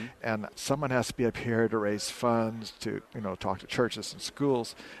 And someone has to be up here to raise funds, to, talk to churches and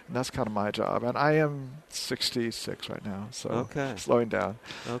schools. And that's kind of my job. And I am 66 right now, so slowing down.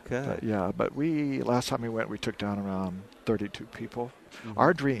 Okay. But last time we went, we took down around 32 people.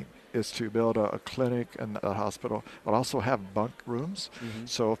 Our dream is to build a clinic and a hospital, but also have bunk rooms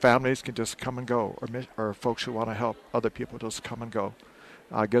so families can just come and go, or folks who want to help other people just come and go.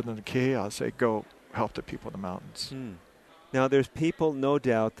 I'll give them the key. I'll say, go help the people in the mountains. Now, there's people, no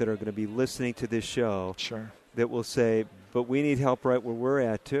doubt, that are going to be listening to this show that will say, but we need help right where we're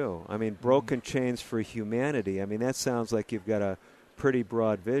at, too. I mean, Broken Chains for Humanity. I mean, that sounds like you've got a pretty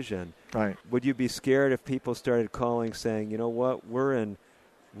broad vision. Right. Would you be scared if people started calling saying, you know what, we're in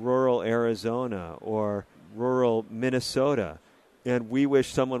rural Arizona or rural Minnesota, and we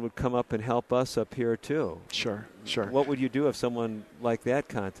wish someone would come up and help us up here too? Sure. Sure. What would you do if someone like that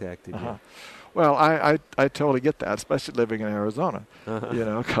contacted you? Well, I totally get that, especially living in Arizona,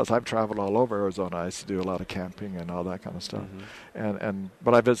 Uh-huh. because I've traveled all over Arizona. I used to do a lot of camping and all that kind of stuff.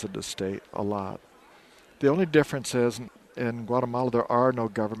 But I visited the state a lot. The only difference is in Guatemala there are no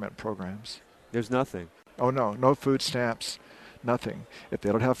government programs. There's nothing. Oh, no food stamps, nothing. If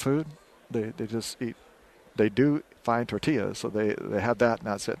they don't have food, they just eat. They do find tortillas, so they have that, and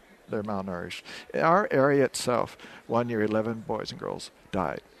that's it. They're malnourished. In our area itself, 1 year, 11 boys and girls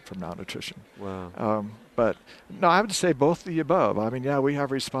died from malnutrition. Wow. But no, I would say both of the above. I mean, yeah, we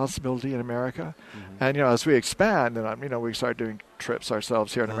have responsibility in America, and as we expand, and we start doing trips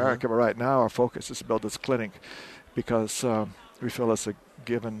ourselves here in America. But right now, our focus is to build this clinic because we feel it's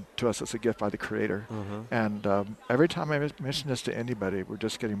given to us as a gift by the Creator. And every time I mention this to anybody, we're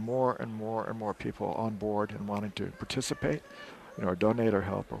just getting more and more and more people on board and wanting to participate, or donate or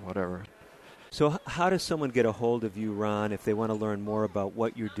help or whatever. So how does someone get a hold of you, Ron, if they want to learn more about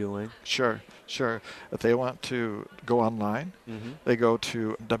what you're doing? Sure. If they want to go online, they go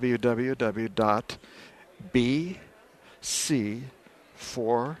to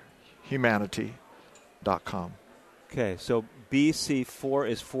www.bc4humanity.com. Okay, so BC4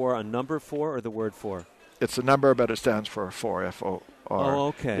 is for a number 4 or the word 4? It's a number, but it stands for 4, F-O-R. Oh,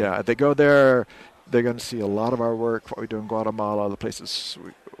 okay. Yeah, if they go there, they're going to see a lot of our work, what we do in Guatemala, the places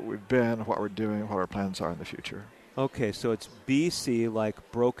we've been, what we're doing, what our plans are in the future. Okay, so it's BC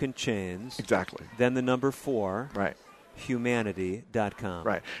like broken chains. Exactly. Then the number 4. Right. Humanity.com.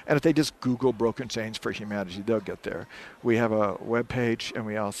 Right. And if they just Google Broken Chains for Humanity, they'll get there. We have a web page, and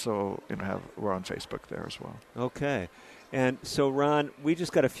we also we're on Facebook there as well. Okay. And so, Ron, we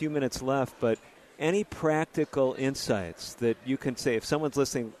just got a few minutes left, but any practical insights that you can say, if someone's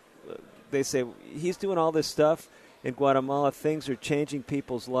listening, they say, he's doing all this stuff in Guatemala, things are changing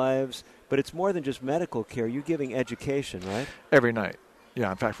people's lives, but it's more than just medical care. You're giving education, right? Every night. Yeah,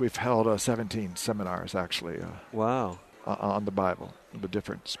 in fact, we've held 17 seminars, actually. Wow. On the Bible, the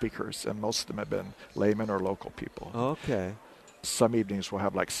different speakers, and most of them have been laymen or local people. Okay. Some evenings we'll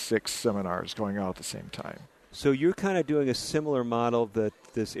have like 6 seminars going on at the same time. So you're kind of doing a similar model that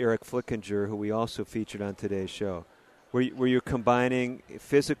this Eric Flickinger, who we also featured on today's show, where you're combining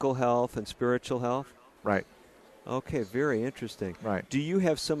physical health and spiritual health? Right. Okay, very interesting. Right. Do you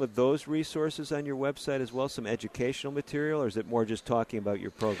have some of those resources on your website as well, some educational material, or is it more just talking about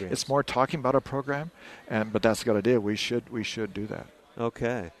your program? It's more talking about our program, but that's a good idea. We should do that.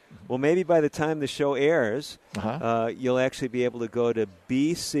 Okay. Well, maybe by the time the show airs, you'll actually be able to go to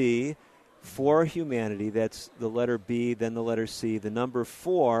BC for Humanity. That's the letter B, then the letter C, the number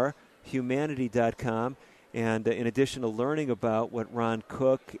 4, humanity.com. And in addition to learning about what Ron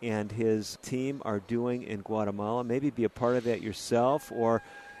Cook and his team are doing in Guatemala, maybe be a part of that yourself or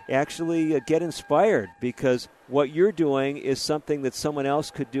actually get inspired, because what you're doing is something that someone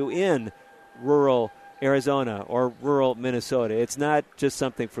else could do in rural Arizona or rural Minnesota. It's not just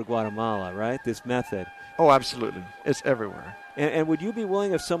something for Guatemala, right, this method? Oh, absolutely. It's everywhere. And would you be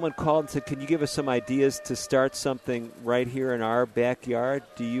willing, if someone called and said, can you give us some ideas to start something right here in our backyard?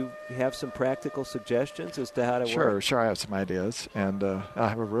 Do you have some practical suggestions as to how to work? Sure, I have some ideas, and I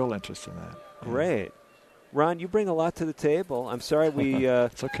have a real interest in that. Great. Ron, you bring a lot to the table. I'm sorry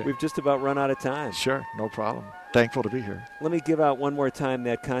it's okay. We've just about run out of time. Sure, no problem. Thankful to be here. Let me give out one more time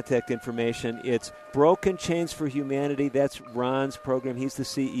that contact information. It's Broken Chains for Humanity. That's Ron's program. He's the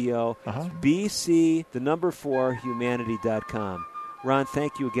CEO. BC, the number 4, humanity.com. Ron,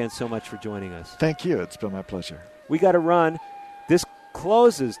 thank you again so much for joining us. Thank you. It's been my pleasure. We got to run. This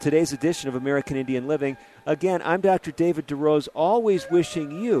closes today's edition of American Indian Living. Again, I'm Dr. David DeRose, always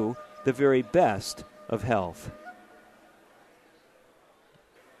wishing you the very best of health.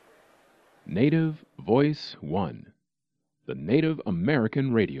 Native Voice One, the Native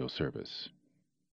American radio service.